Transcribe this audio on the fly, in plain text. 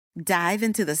Dive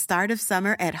into the start of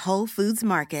summer at Whole Foods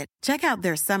Market. Check out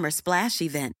their Summer Splash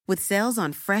event with sales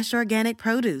on fresh organic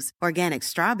produce, organic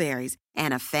strawberries,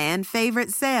 and a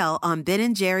fan-favorite sale on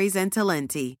Ben & Jerry's and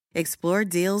Talenti. Explore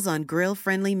deals on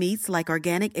grill-friendly meats like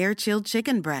organic air-chilled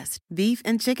chicken breast, beef,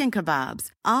 and chicken kebabs,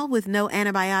 all with no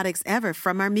antibiotics ever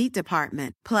from our meat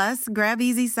department. Plus, grab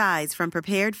easy sides from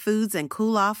prepared foods and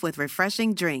cool off with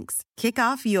refreshing drinks. Kick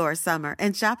off your summer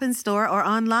and shop in store or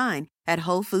online at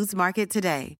Whole Foods Market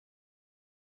today.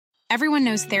 Everyone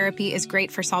knows therapy is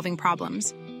great for solving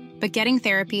problems, but getting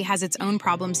therapy has its own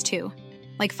problems too,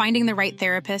 like finding the right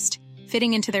therapist,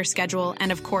 fitting into their schedule,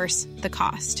 and of course, the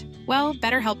cost. Well,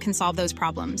 BetterHelp can solve those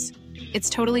problems. It's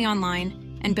totally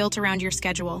online and built around your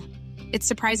schedule. It's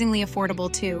surprisingly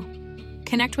affordable too.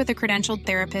 Connect with a credentialed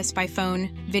therapist by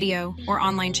phone, video, or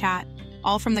online chat,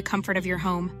 all from the comfort of your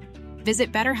home.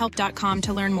 Visit BetterHelp.com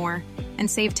to learn more and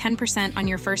save 10% on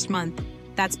your first month.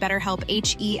 That's BetterHelp,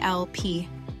 H-E-L-P.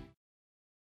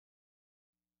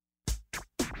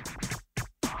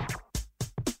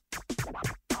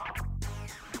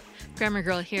 Grammar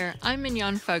Girl here. I'm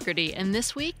Mignon Fogarty, and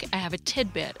this week I have a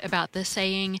tidbit about the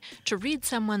saying, to read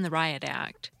someone the riot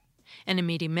act, and a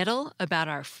meaty middle about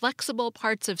our flexible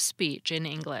parts of speech in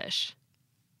English.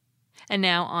 And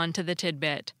now on to the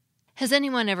tidbit. Has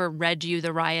anyone ever read you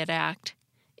the riot act?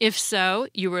 If so,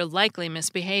 you were likely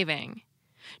misbehaving.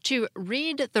 To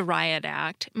read the riot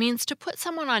act means to put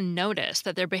someone on notice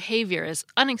that their behavior is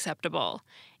unacceptable,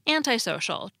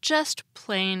 antisocial, just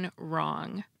plain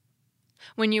wrong.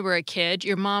 When you were a kid,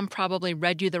 your mom probably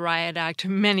read you the riot act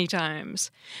many times.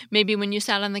 Maybe when you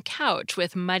sat on the couch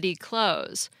with muddy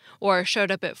clothes, or showed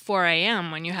up at 4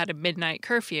 a.m. when you had a midnight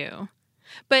curfew.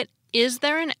 But is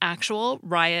there an actual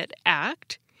riot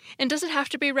act? And does it have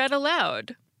to be read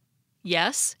aloud?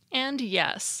 Yes and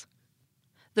yes.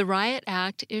 The Riot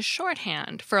Act is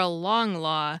shorthand for a long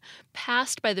law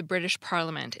passed by the British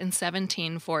Parliament in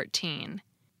 1714.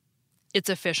 Its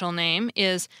official name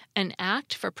is an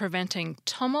Act for Preventing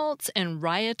Tumults and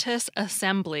Riotous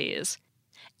Assemblies,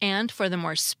 and for the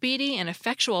more speedy and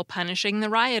effectual punishing the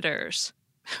rioters.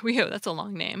 Whew, that's a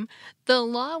long name. The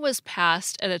law was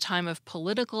passed at a time of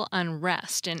political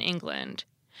unrest in England.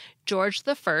 George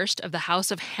I of the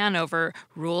House of Hanover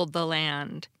ruled the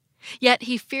land. Yet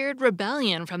he feared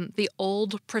rebellion from the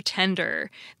Old Pretender,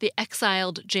 the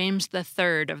exiled James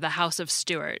III of the House of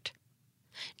Stuart.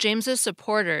 James's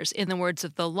supporters, in the words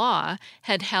of the law,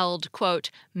 had held,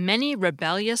 quote, many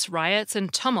rebellious riots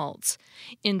and tumults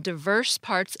in diverse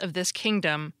parts of this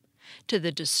kingdom, to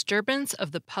the disturbance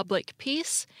of the public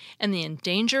peace and the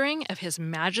endangering of his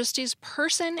majesty's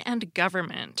person and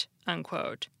government,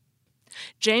 unquote.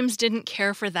 James didn't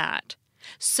care for that,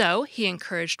 so he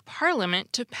encouraged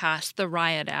Parliament to pass the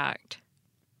Riot Act.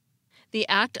 The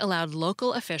act allowed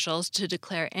local officials to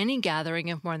declare any gathering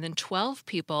of more than 12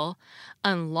 people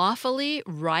unlawfully,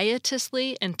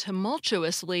 riotously, and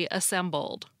tumultuously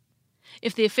assembled.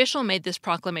 If the official made this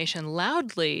proclamation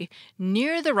loudly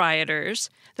near the rioters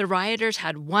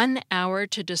had 1 hour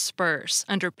to disperse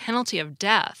under penalty of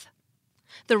death.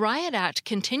 The Riot Act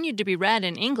continued to be read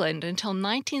in England until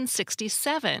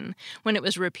 1967, when it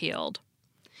was repealed.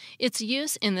 Its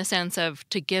use in the sense of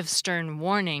to give stern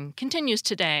warning continues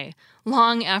today,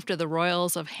 long after the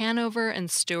royals of Hanover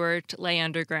and Stuart lay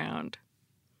underground.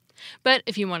 But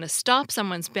if you want to stop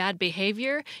someone's bad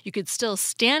behavior, you could still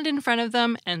stand in front of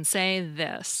them and say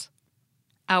this: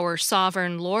 Our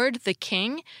sovereign lord, the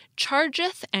king,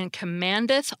 chargeth and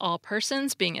commandeth all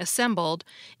persons being assembled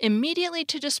immediately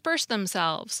to disperse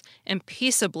themselves, and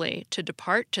peaceably to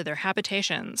depart to their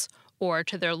habitations, or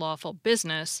to their lawful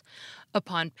business,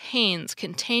 upon pains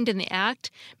contained in the act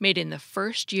made in the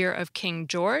first year of King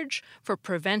George for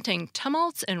preventing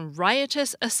tumults and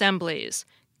riotous assemblies.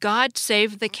 God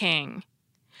save the king.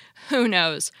 Who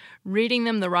knows? Reading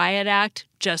them the Riot Act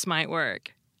just might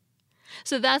work.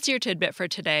 So that's your tidbit for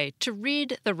today. To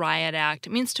read the Riot Act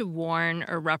means to warn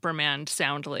or reprimand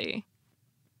soundly.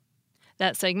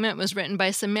 That segment was written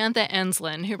by Samantha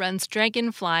Enslin, who runs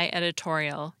Dragonfly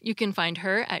Editorial. You can find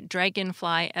her at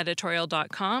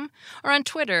dragonflyeditorial.com or on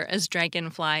Twitter as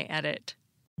DragonflyEdit.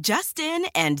 Just in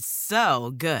and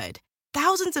so good.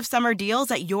 Thousands of summer deals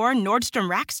at your Nordstrom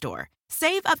Rack store.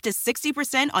 Save up to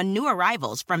 60% on new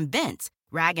arrivals from Vince,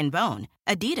 Rag & Bone,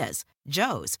 Adidas,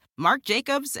 Joe's, Marc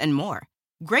Jacobs, and more.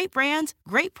 Great brands,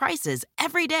 great prices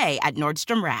every day at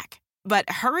Nordstrom Rack. But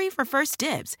hurry for first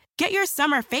dibs. Get your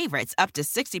summer favorites up to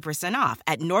 60% off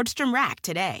at Nordstrom Rack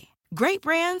today. Great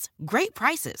brands, great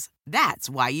prices. That's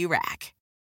why you rack.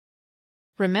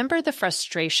 Remember the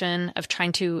frustration of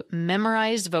trying to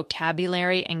memorize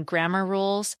vocabulary and grammar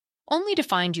rules only to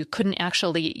find you couldn't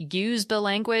actually use the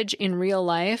language in real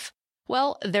life?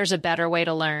 Well, there's a better way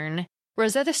to learn.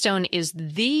 Rosetta Stone is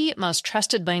the most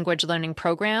trusted language learning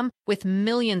program with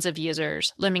millions of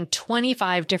users learning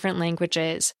 25 different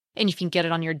languages, and you can get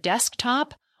it on your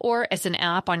desktop or as an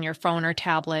app on your phone or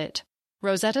tablet.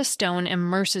 Rosetta Stone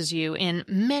immerses you in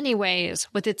many ways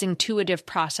with its intuitive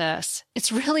process.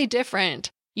 It's really different.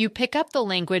 You pick up the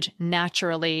language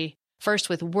naturally, first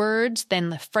with words, then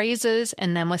the phrases,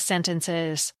 and then with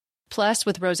sentences. Plus,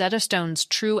 with Rosetta Stone's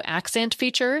True Accent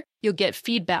feature, you'll get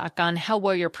feedback on how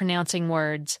well you're pronouncing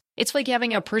words. It's like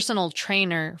having a personal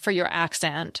trainer for your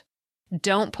accent.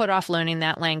 Don't put off learning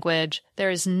that language. There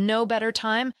is no better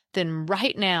time than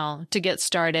right now to get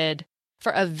started.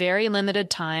 For a very limited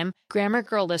time, Grammar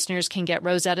Girl listeners can get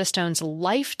Rosetta Stone's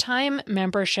lifetime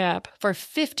membership for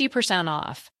 50%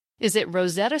 off. Visit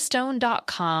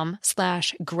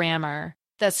rosettastone.com/grammar.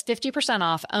 That's 50%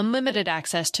 off unlimited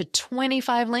access to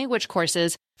 25 language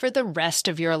courses for the rest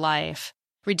of your life.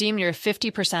 Redeem your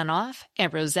 50% off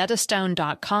at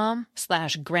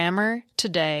rosettastone.com/grammar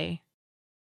today.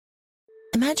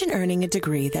 Imagine earning a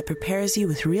degree that prepares you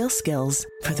with real skills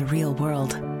for the real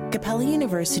world. Capella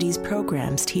University's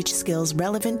programs teach skills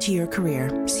relevant to your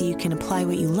career so you can apply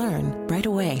what you learn right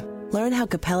away. Learn how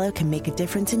Capella can make a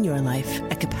difference in your life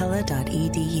at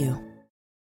capella.edu.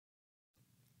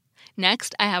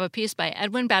 Next, I have a piece by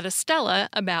Edwin Battistella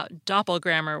about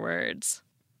doppelgrammar words.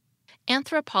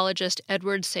 Anthropologist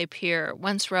Edward Sapir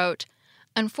once wrote,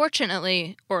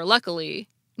 "Unfortunately, or luckily,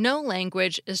 no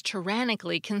language is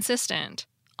tyrannically consistent.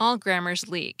 All grammars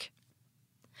leak."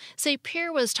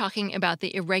 Sapir was talking about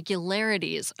the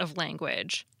irregularities of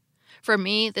language. For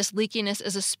me, this leakiness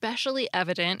is especially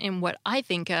evident in what I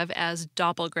think of as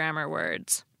doppelgrammar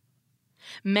words.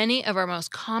 Many of our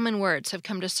most common words have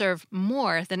come to serve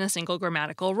more than a single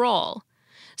grammatical role.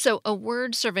 So a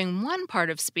word serving one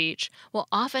part of speech will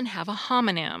often have a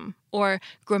homonym, or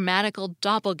grammatical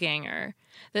doppelganger,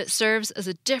 that serves as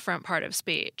a different part of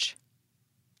speech.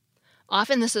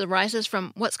 Often this arises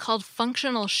from what's called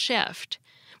functional shift,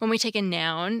 when we take a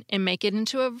noun and make it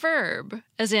into a verb,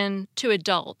 as in to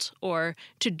adult or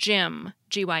to gym,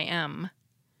 G-Y-M.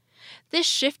 This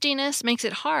shiftiness makes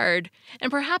it hard and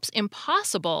perhaps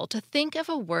impossible to think of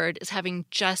a word as having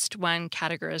just one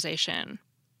categorization.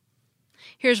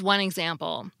 Here's one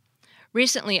example.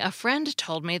 Recently, a friend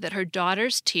told me that her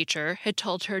daughter's teacher had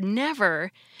told her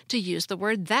never to use the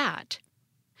word that.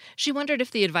 She wondered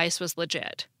if the advice was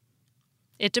legit.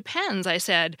 "It depends," I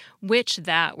said, "which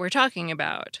that we're talking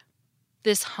about."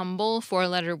 This humble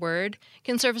four-letter word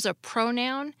can serve as a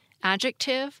pronoun,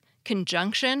 adjective,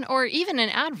 conjunction, or even an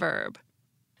adverb.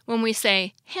 When we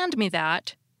say, "hand me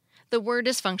that," the word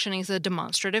is functioning as a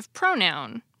demonstrative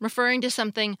pronoun, referring to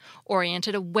something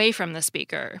oriented away from the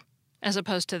speaker, as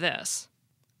opposed to this.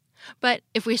 But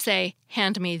if we say,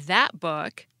 "hand me that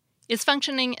book," it's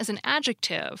functioning as an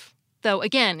adjective, though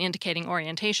again indicating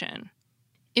orientation.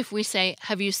 If we say,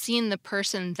 "have you seen the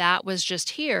person that was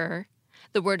just here,"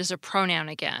 the word is a pronoun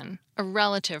again, a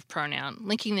relative pronoun,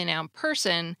 linking the noun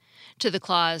person to the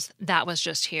clause, "that was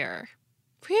just here."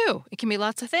 Phew, it can be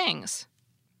lots of things.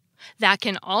 That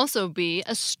can also be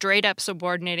a straight-up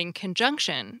subordinating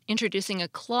conjunction, introducing a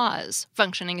clause,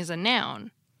 functioning as a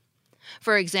noun.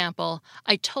 For example,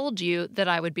 "I told you that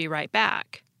I would be right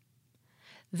back."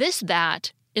 This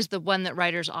 "that" is the one that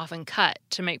writers often cut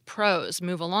to make prose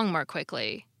move along more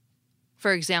quickly.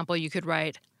 For example, you could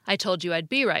write, "I told you I'd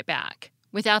be right back,"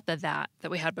 without the that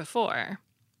we had before.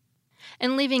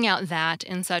 And leaving out that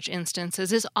in such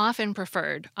instances is often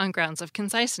preferred on grounds of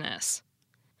conciseness.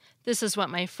 This is what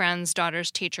my friend's daughter's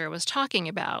teacher was talking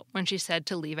about when she said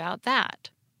to leave out that.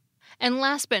 And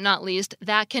last but not least,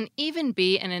 that can even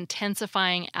be an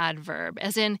intensifying adverb,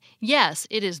 as in, yes,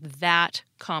 it is that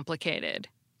complicated.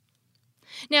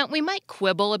 Now, we might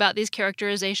quibble about these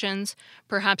characterizations.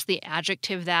 Perhaps the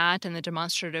adjective that and the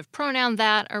demonstrative pronoun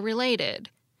that are related.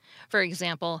 For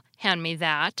example, "hand me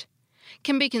that"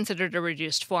 can be considered a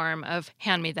reduced form of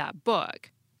 "hand me that book."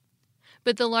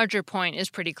 But the larger point is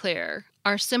pretty clear.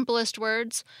 Our simplest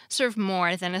words serve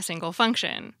more than a single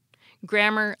function.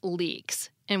 Grammar leaks,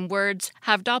 and words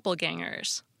have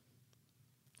doppelgangers.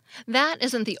 That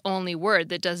isn't the only word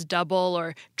that does double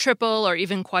or triple or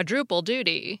even quadruple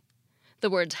duty. The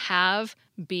words have,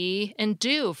 be, and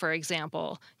do, for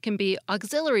example, can be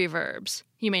auxiliary verbs.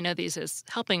 You may know these as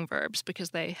helping verbs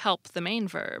because they help the main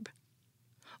verb.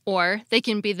 Or they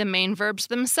can be the main verbs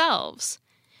themselves.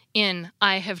 In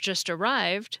 "I have just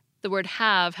arrived," the word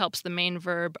have helps the main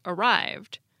verb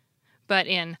arrived. But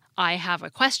in "I have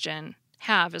a question,"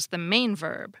 have is the main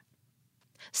verb.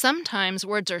 Sometimes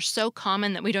words are so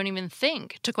common that we don't even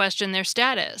think to question their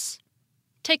status.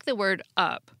 Take the word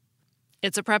up.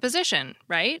 It's a preposition,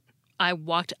 right? I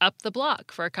walked up the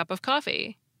block for a cup of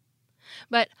coffee.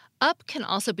 But up can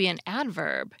also be an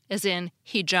adverb, as in,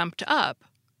 he jumped up.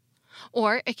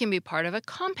 Or it can be part of a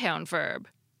compound verb.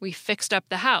 We fixed up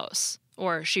the house,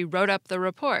 or she wrote up the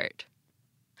report.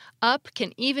 Up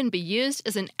can even be used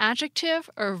as an adjective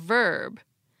or verb.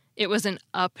 It was an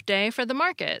up day for the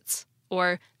markets,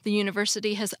 or the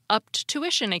university has upped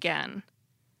tuition again.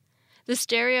 The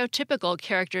stereotypical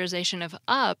characterization of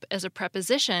up as a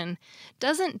preposition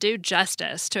doesn't do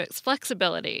justice to its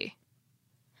flexibility.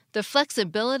 The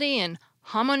flexibility and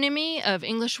homonymy of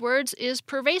English words is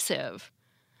pervasive.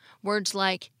 Words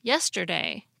like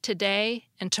yesterday, today,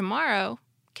 and tomorrow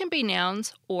can be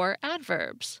nouns or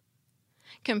adverbs.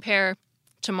 Compare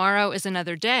tomorrow is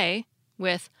another day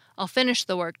with I'll finish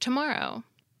the work tomorrow.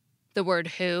 The word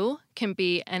who can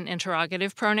be an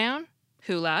interrogative pronoun,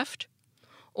 who left,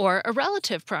 or a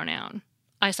relative pronoun,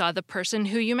 I saw the person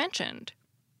who you mentioned.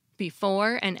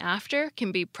 Before and after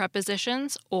can be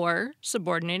prepositions or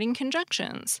subordinating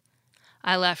conjunctions.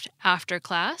 I left after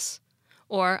class,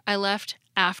 or I left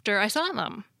after I saw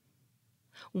them.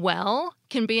 Well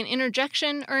can be an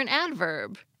interjection or an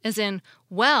adverb, as in,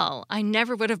 well, I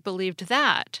never would have believed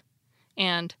that,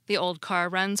 and the old car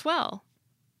runs well.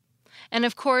 And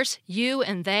of course, you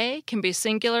and they can be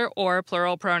singular or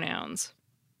plural pronouns.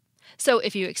 So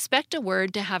if you expect a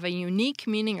word to have a unique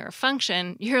meaning or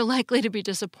function, you're likely to be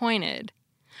disappointed.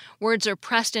 Words are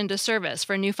pressed into service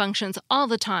for new functions all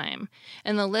the time,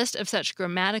 and the list of such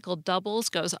grammatical doubles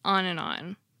goes on and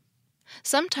on.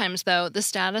 Sometimes, though, the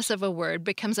status of a word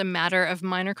becomes a matter of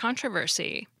minor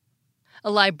controversy.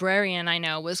 A librarian I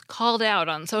know was called out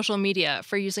on social media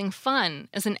for using fun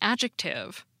as an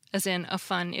adjective, as in a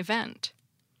fun event.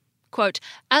 Quote,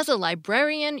 as a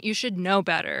librarian, you should know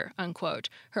better, unquote,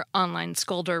 her online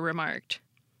scolder remarked.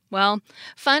 Well,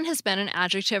 fun has been an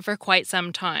adjective for quite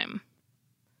some time.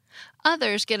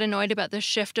 Others get annoyed about the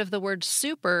shift of the word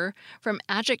super from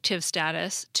adjective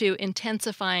status to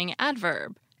intensifying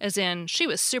adverb, as in, she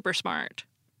was super smart.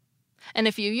 And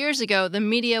a few years ago, the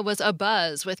media was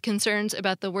abuzz with concerns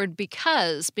about the word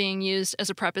because being used as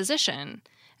a preposition,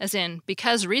 as in,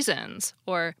 because reasons,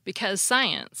 or because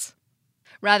science,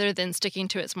 rather than sticking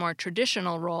to its more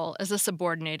traditional role as a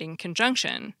subordinating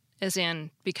conjunction, as in,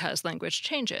 because language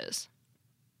changes.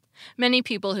 Many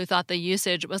people who thought the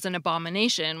usage was an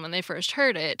abomination when they first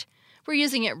heard it were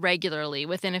using it regularly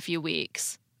within a few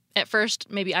weeks, at first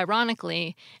maybe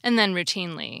ironically, and then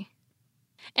routinely.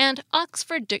 And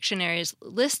Oxford Dictionaries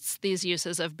lists these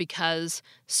uses of because,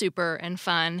 super, and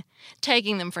fun,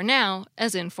 tagging them for now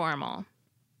as informal.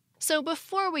 So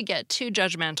before we get too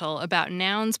judgmental about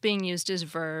nouns being used as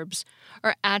verbs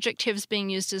or adjectives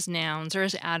being used as nouns or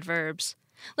as adverbs,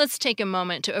 let's take a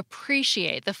moment to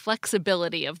appreciate the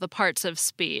flexibility of the parts of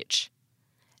speech.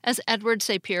 As Edward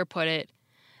Sapir put it,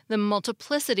 the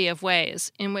multiplicity of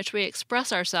ways in which we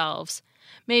express ourselves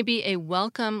may be a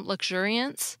welcome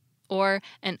luxuriance or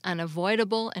an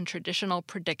unavoidable and traditional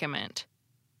predicament.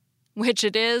 Which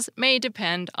it is may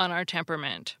depend on our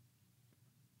temperament.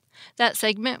 That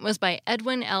segment was by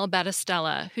Edwin L.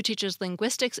 Battistella, who teaches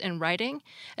linguistics and writing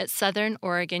at Southern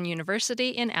Oregon University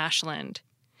in Ashland.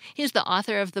 He's the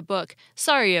author of the book,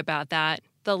 Sorry About That,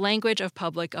 The Language of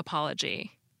Public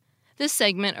Apology. This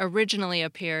segment originally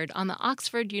appeared on the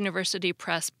Oxford University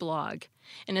Press blog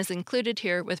and is included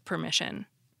here with permission.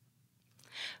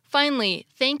 Finally,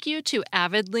 thank you to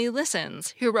Avidly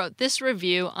Listens, who wrote this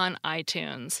review on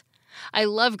iTunes. I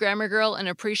love Grammar Girl and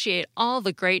appreciate all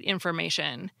the great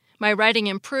information. My writing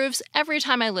improves every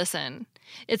time I listen.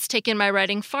 It's taken my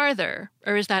writing farther,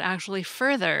 or is that actually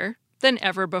further, than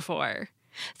ever before.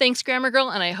 Thanks, Grammar Girl,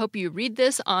 and I hope you read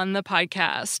this on the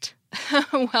podcast.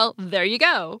 Well, there you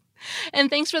go. And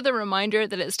thanks for the reminder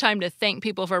that it's time to thank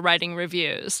people for writing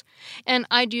reviews. And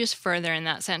I'd use further in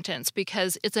that sentence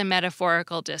because it's a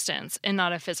metaphorical distance and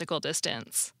not a physical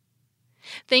distance.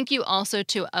 Thank you also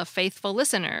to a faithful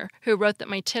listener who wrote that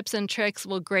my tips and tricks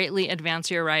will greatly advance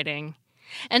your writing.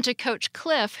 And to Coach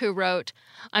Cliff, who wrote,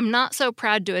 I'm not so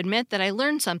proud to admit that I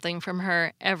learned something from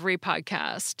her every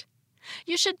podcast.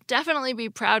 You should definitely be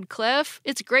proud, Cliff.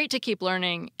 It's great to keep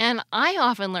learning, and I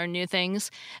often learn new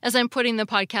things as I'm putting the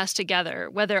podcast together,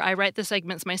 whether I write the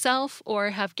segments myself or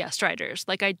have guest writers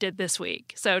like I did this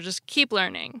week. So just keep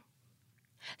learning.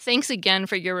 Thanks again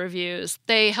for your reviews.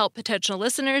 They help potential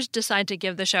listeners decide to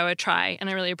give the show a try, and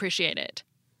I really appreciate it.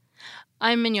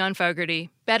 I'm Mignon Fogarty,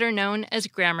 better known as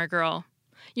Grammar Girl.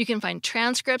 You can find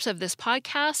transcripts of this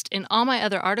podcast and all my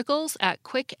other articles at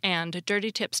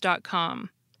quickanddirtytips.com.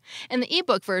 And the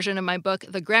ebook version of my book,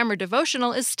 The Grammar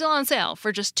Devotional, is still on sale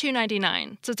for just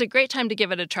 $2.99, so it's a great time to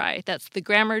give it a try. That's The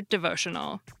Grammar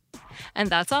Devotional. And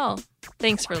that's all.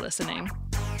 Thanks for listening.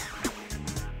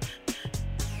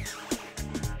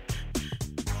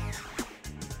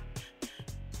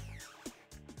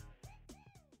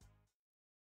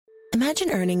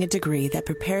 Imagine earning a degree that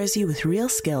prepares you with real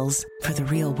skills for the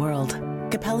real world.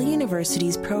 Capella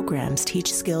University's programs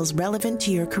teach skills relevant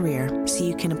to your career so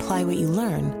you can apply what you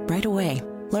learn right away.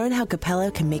 Learn how Capella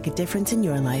can make a difference in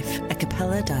your life at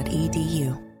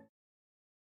capella.edu.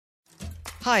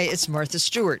 Hi, it's Martha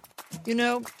Stewart. You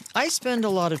know, I spend a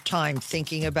lot of time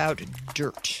thinking about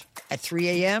dirt. At 3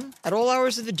 a.m., at all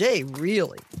hours of the day,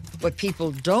 really. What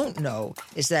people don't know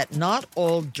is that not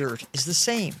all dirt is the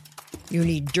same. You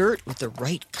need dirt with the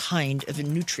right kind of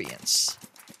nutrients.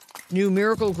 New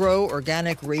Miracle-Gro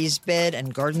organic raised bed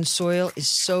and garden soil is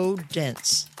so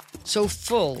dense, so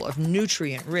full of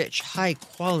nutrient-rich,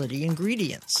 high-quality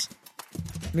ingredients.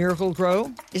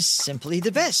 Miracle-Gro is simply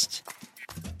the best.